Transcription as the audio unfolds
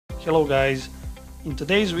Hello guys, in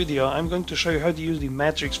today's video I'm going to show you how to use the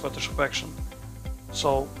matrix Photoshop action.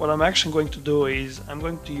 So what I'm actually going to do is I'm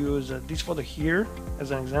going to use this photo here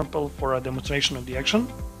as an example for a demonstration of the action.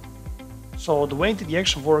 So the way that the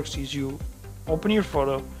action works is you open your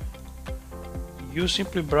photo, you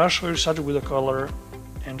simply brush over your subject with a color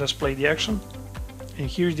and just play the action, and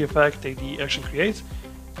here's the effect that the action creates.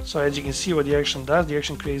 So as you can see what the action does, the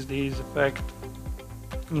action creates this effect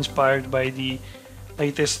inspired by the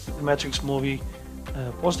latest Matrix movie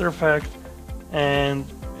poster effect, and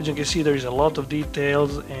as you can see there is a lot of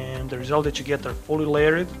details and the result that you get are fully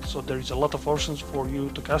layered, so there is a lot of options for you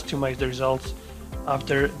to customize the results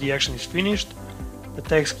after the action is finished. The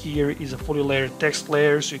text here is a fully layered text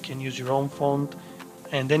layer, so you can use your own font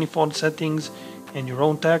and any font settings and your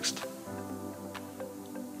own text,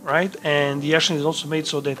 right? And the action is also made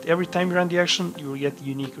so that every time you run the action you will get a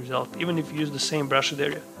unique result, even if you use the same brushed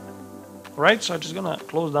area. Alright, so I'm just gonna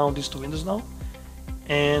close down these two windows now,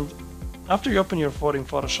 and after you open your photo in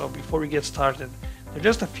Photoshop, before we get started, there are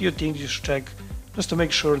just a few things you should check just to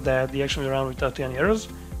make sure that the action will run without any errors.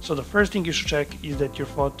 So the first thing you should check is that your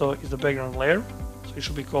photo is the background layer, so it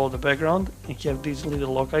should be called the background, and you have this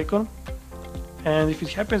little lock icon. And if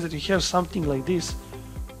it happens that you have something like this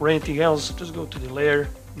or anything else, just go to the layer,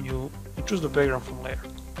 new, and choose the background from layer.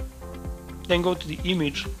 Then go to the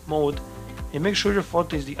image mode and make sure your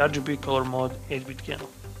photo is the RGB color mode 8-bit canon.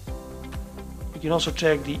 You can also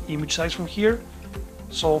check the image size from here.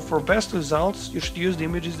 So for best results you should use the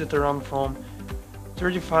images that are run from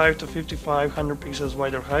 35 to 5500 pixels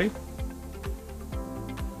wide or high.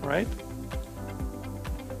 Right.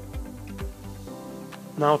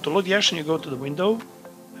 Now to load the action you go to the window,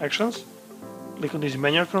 actions, click on this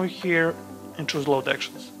menu icon here and choose load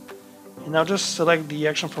actions. And now just select the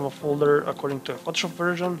action from a folder according to a Photoshop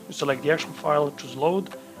version. You select the action file, choose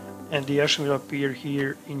load, and the action will appear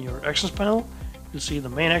here in your actions panel. You'll see the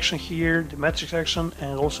main action here, the matrix action,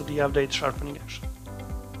 and also the update sharpening action.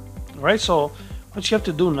 Alright, so what you have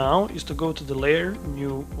to do now is to go to the layer,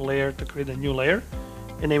 new layer, to create a new layer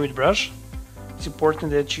and name it brush. It's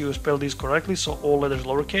important that you spell this correctly, so all letters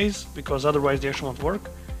lowercase, because otherwise the action won't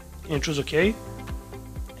work, and choose OK.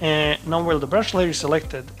 And now while the brush layer is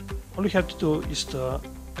selected, all you have to do is to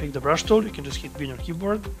pick the brush tool. You can just hit B on your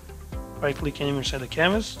keyboard, right click anywhere inside the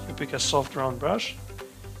canvas, you pick a soft round brush.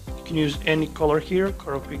 You can use any color here,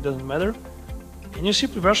 color pick doesn't matter, and you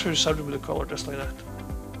simply brush your subject with the color just like that.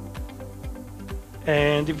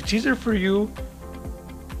 And if it's easier for you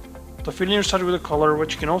to fill in your subject with a color,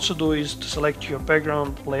 what you can also do is to select your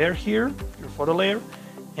background layer here, your photo layer,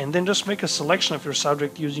 and then just make a selection of your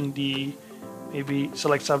subject using the maybe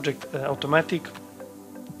select subject automatic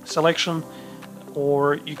selection,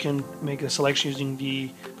 or you can make a selection using the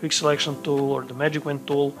quick selection tool or the magic wand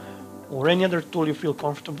tool or any other tool you feel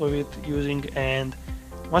comfortable with using. And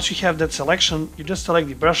once you have that selection, you just select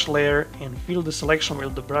the brush layer and fill the selection while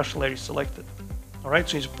the brush layer is selected. Alright,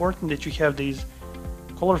 so it's important that you have this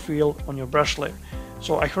color fill on your brush layer.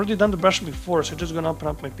 So I already done the brush before, so I'm just gonna open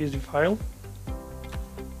up my PSD file.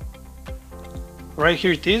 Right,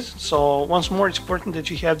 here it is. So once more, it's important that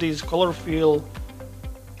you have this color fill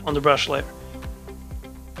on the brush layer.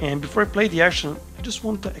 And before I play the action, I just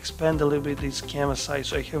want to expand a little bit this canvas size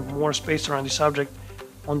so I have more space around the subject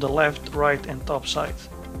on the left, right, and top sides.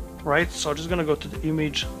 Right, so I'm just gonna go to the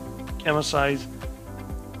image, canvas size,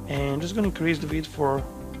 and just gonna increase the width for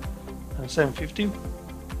 750,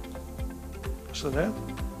 just like that.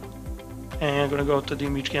 And I'm gonna go to the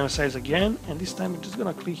image canvas size again, and this time I'm just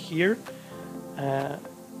gonna click here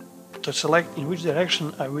to select in which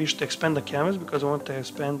direction I wish to expand the canvas, because I want to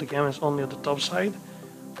expand the canvas only at the top side.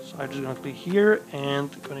 So I'm just gonna click here and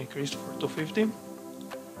gonna increase it for 250,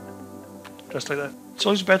 just like that. It's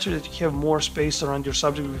always better that you have more space around your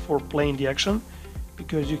subject before playing the action,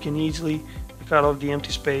 because you can easily cut off the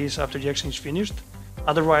empty space after the action is finished.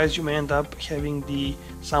 Otherwise you may end up having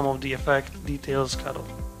some of the effect details cut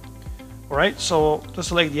off. Alright, so just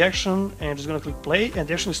select the action and just gonna click play, and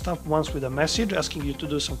the action will stop once with a message asking you to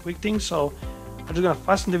do some quick things. So I'm just gonna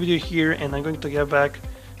fasten the video here and I'm going to get back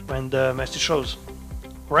when the message shows.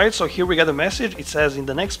 Alright, so here we got a message. It says, in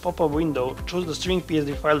the next pop-up window, choose the string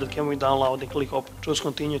PSD file that can be downloaded and click open. Choose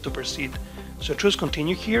continue to proceed. So choose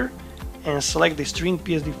continue here and select the string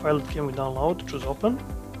PSD file that can be downloaded, choose open.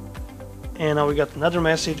 And now we got another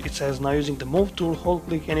message. It says, now using the move tool, hold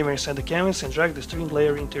click anywhere inside the canvas and drag the string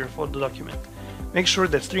layer into your photo document. Make sure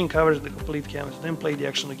that string covers the complete canvas, then play the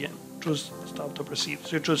action again. Choose stop to proceed.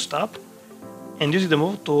 So you choose stop, and using the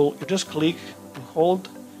move tool you just click and hold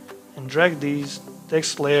and drag this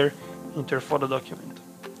text layer into your photo document.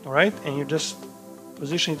 Alright, and you just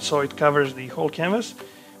position it so it covers the whole canvas.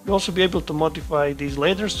 You'll also be able to modify these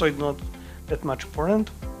later, so it's not that much important.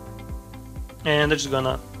 And I'm just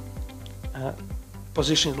gonna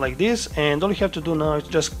position it like this, and all you have to do now is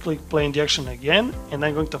just click play in the action again, and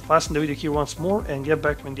I'm going to fasten the video here once more and get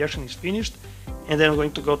back when the action is finished, and then I'm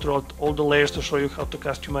going to go through all the layers to show you how to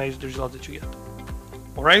customize the result that you get.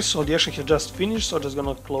 Alright, so the action has just finished, so I'm just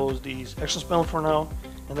gonna close this actions panel for now,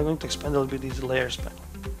 and I'm going to expand a little bit this layers panel.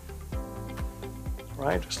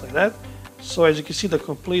 Alright, just like that. So as you can see, the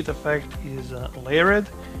complete effect is layered,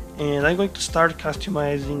 and I'm going to start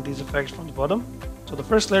customizing these effects from the bottom. So the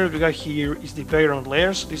first layer we got here is the background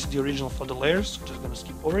layer, so this is the original for the layers, so just gonna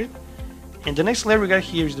skip over it. And the next layer we got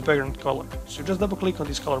here is the background color. So just double click on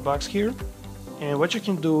this color box here, and what you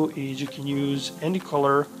can do is you can use any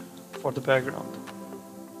color for the background.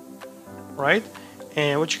 Right?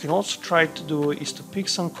 And what you can also try to do is to pick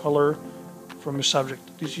some color from your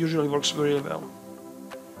subject. This usually works very well.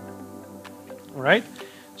 Alright,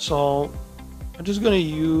 so I'm just gonna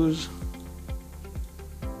use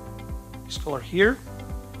this color here.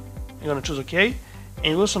 I'm gonna choose OK, and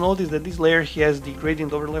you also notice that this layer has the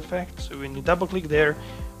gradient overlay effect. So when you double click there,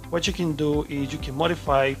 what you can do is you can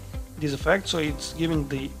modify this effect, so it's giving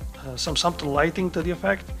the some subtle lighting to the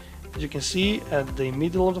effect, as you can see at the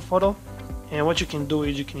middle of the photo. And what you can do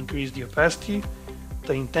is you can increase the opacity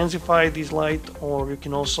to intensify this light, or you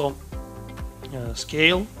can also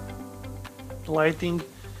scale the lighting,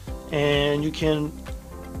 and you can,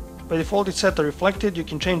 by default it's set to reflected. You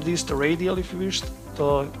can change this to radial if you wish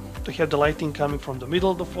to have the lighting coming from the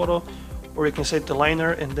middle of the photo, or you can set the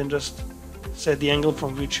liner and then just set the angle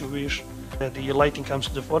from which you wish that the lighting comes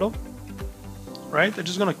to the photo. Right, I'm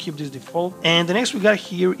just gonna keep this default. And the next we got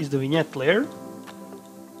here is the vignette layer.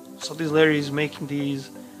 So this layer is making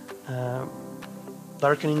these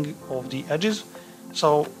darkening of the edges.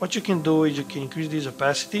 So what you can do is you can increase this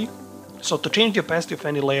opacity. So to change the opacity of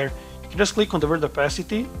any layer, you can just click on the word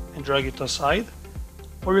opacity and drag it aside,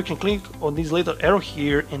 or you can click on this little arrow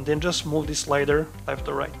here and then just move this slider left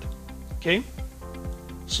or right. Okay.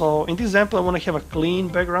 So in this example, I want to have a clean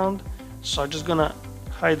background, so I'm just gonna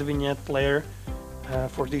hide the vignette layer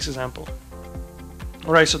for this example.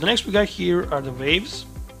 Alright, so the next we got here are the waves.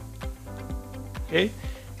 Okay,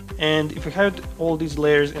 and if we hide all these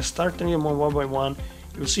layers and start turning them on one by one,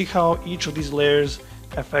 you'll see how each of these layers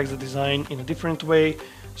affects the design in a different way.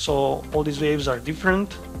 So all these waves are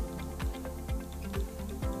different,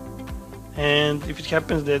 and if it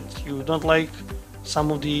happens that you don't like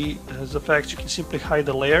some of the effects, you can simply hide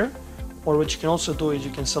the layer, or what you can also do is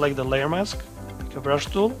you can select the layer mask, pick a brush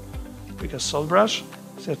tool, pick a soft brush,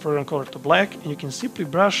 set foreground color to black, and you can simply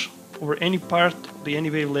brush over any part of the any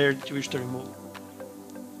wave layer that you wish to remove.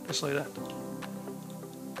 Just like that.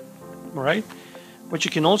 Alright, what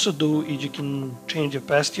you can also do is you can change the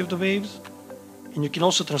opacity of the waves, and you can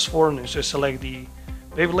also transform them. So you select the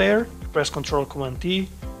wave layer, you press Ctrl Command T,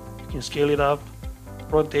 you can scale it up,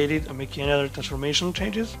 rotate it, and make any other transformation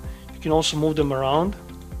changes. You can also move them around.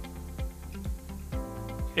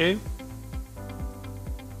 Okay,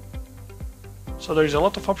 so there's a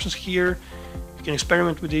lot of options here. You can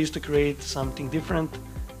experiment with these to create something different,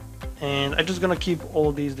 and I'm just gonna keep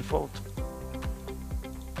all these default.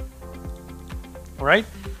 Alright,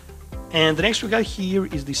 and the next we got here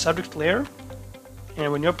is the subject layer,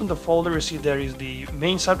 and when you open the folder you see there is the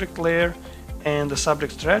main subject layer and the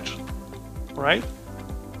subject stretch. Alright,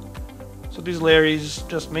 so this layer is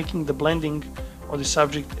just making the blending of the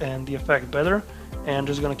subject and the effect better, and I'm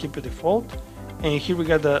just gonna keep it default. And here we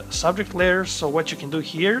got the subject layer. So what you can do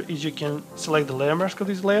here is you can select the layer mask of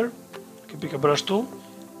this layer, you can pick a brush tool,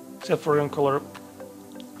 set foreground color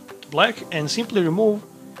to black, and simply remove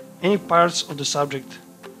any parts of the subject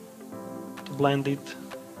to blend it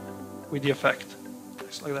with the effect,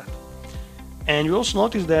 just like that. And you also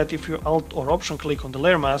notice that if you Alt or Option click on the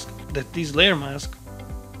layer mask, that this layer mask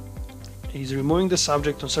is removing the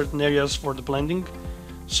subject on certain areas for the blending.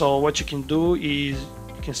 So what you can do is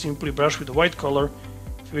you can simply brush with the white color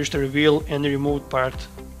if you wish to reveal any removed part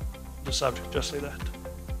of the subject, just like that.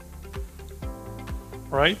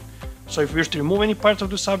 Right? So if you wish to remove any part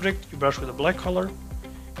of the subject, you brush with the black color.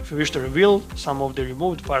 If you wish to reveal some of the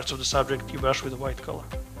removed parts of the subject, you brush with the white color.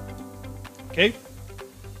 Okay?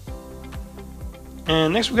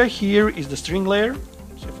 And next we got here is the string layer.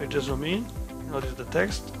 So if I just zoom in, notice the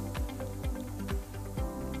text.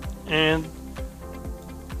 And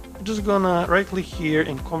I'm just gonna right click here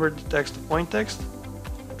and convert the text to point text,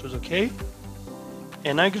 choose OK.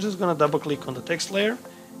 And I'm just gonna double click on the text layer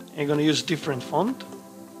and gonna use different font.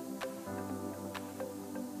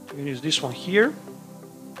 I'm gonna use this one here,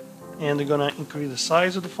 and I'm gonna increase the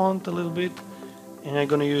size of the font a little bit, and I'm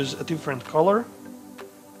gonna use a different color.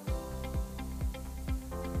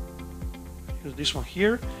 use this one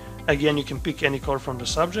here. Again, you can pick any color from the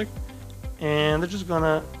subject, and I'm just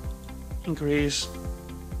gonna increase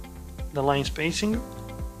the line spacing,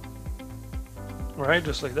 right,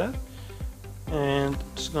 just like that. And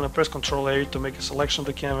just gonna press Ctrl A to make a selection of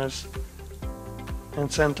the canvas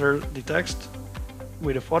and center the text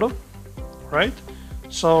with a photo, right?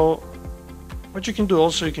 So what you can do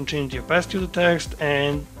also, you can change the opacity of the text,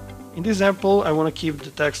 and in this example I want to keep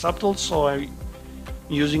the text subtle, so I'm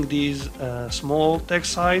using these small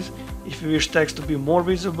text size. If you wish text to be more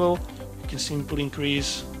visible, you can simply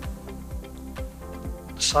increase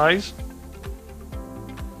the size,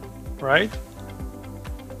 right?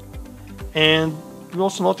 And you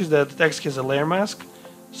also notice that the text has a layer mask,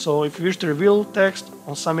 so if you wish to reveal text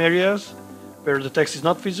on some areas where the text is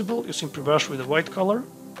not visible, you simply brush with a white color,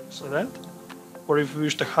 so that. Or if you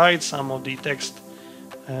wish to hide some of the text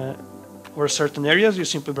or certain areas, you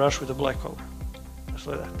simply brush with a black color, just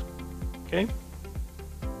like that. Okay.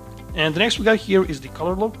 And the next we got here is the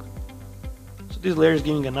color look. So this layer is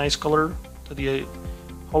giving a nice color to the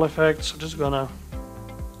whole effect. So just gonna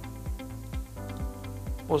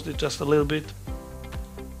post it just a little bit.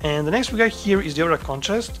 And the next we got here is the overall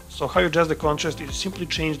contrast. So how you adjust the contrast is you simply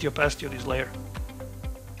change the opacity of this layer.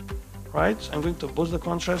 Right, so I'm going to boost the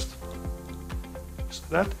contrast,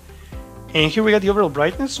 just like that. And here we got the overall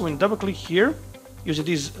brightness. So when you double click here, using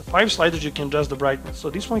these 5 sliders, you can adjust the brightness. So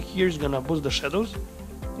this one here is gonna boost the shadows.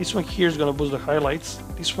 This one here is gonna boost the highlights.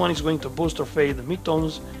 This one is going to boost or fade the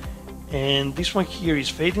midtones. And this one here is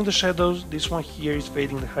fading the shadows. This one here is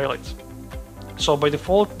fading the highlights. So by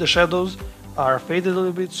default, the shadows are faded a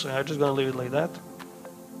little bit, so I'm just gonna leave it like that.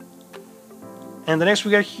 And the next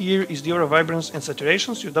we got here is the overall vibrance and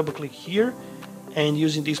saturation. So you double click here, and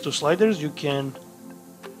using these 2 sliders, you can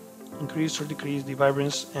increase or decrease the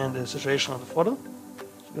vibrance and the saturation of the photo.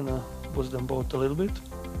 So I'm gonna boost them both a little bit.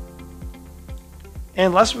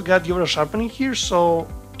 And last we got the overall sharpening here. So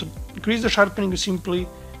to increase the sharpening, you simply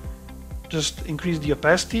just increase the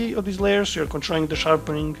opacity of these layers. So you're controlling the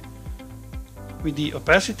sharpening with the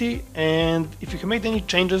opacity, and if you can make any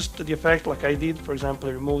changes to the effect like I did, for example,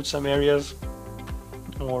 I removed some areas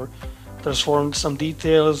or transformed some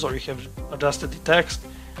details, or you have adjusted the text,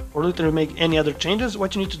 or literally make any other changes,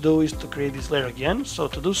 what you need to do is to create this layer again. So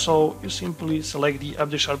to do so, you simply select the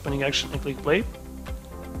update sharpening action and click play,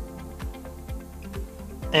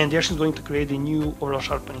 and the action is going to create a new overall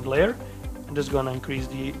sharpening layer, and it's going to increase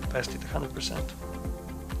the opacity to 100%.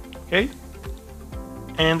 Okay.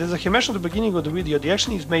 And as I have mentioned at the beginning of the video, the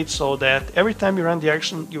action is made so that every time you run the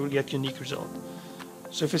action, you will get unique result.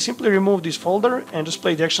 So if I simply remove this folder and just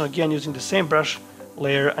play the action again using the same brush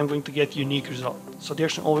layer, I'm going to get unique result. So the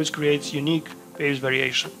action always creates unique phase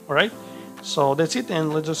variation. Alright, so that's it,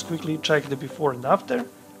 and let's just quickly check the before and after.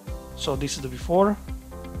 So this is the before,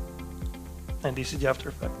 and this is the after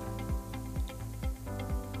effect.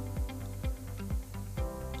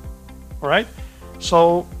 Alright.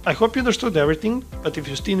 So I hope you understood everything, but if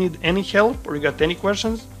you still need any help or you got any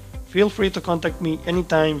questions, feel free to contact me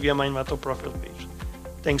anytime via my Envato profile page.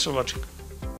 Thanks for watching.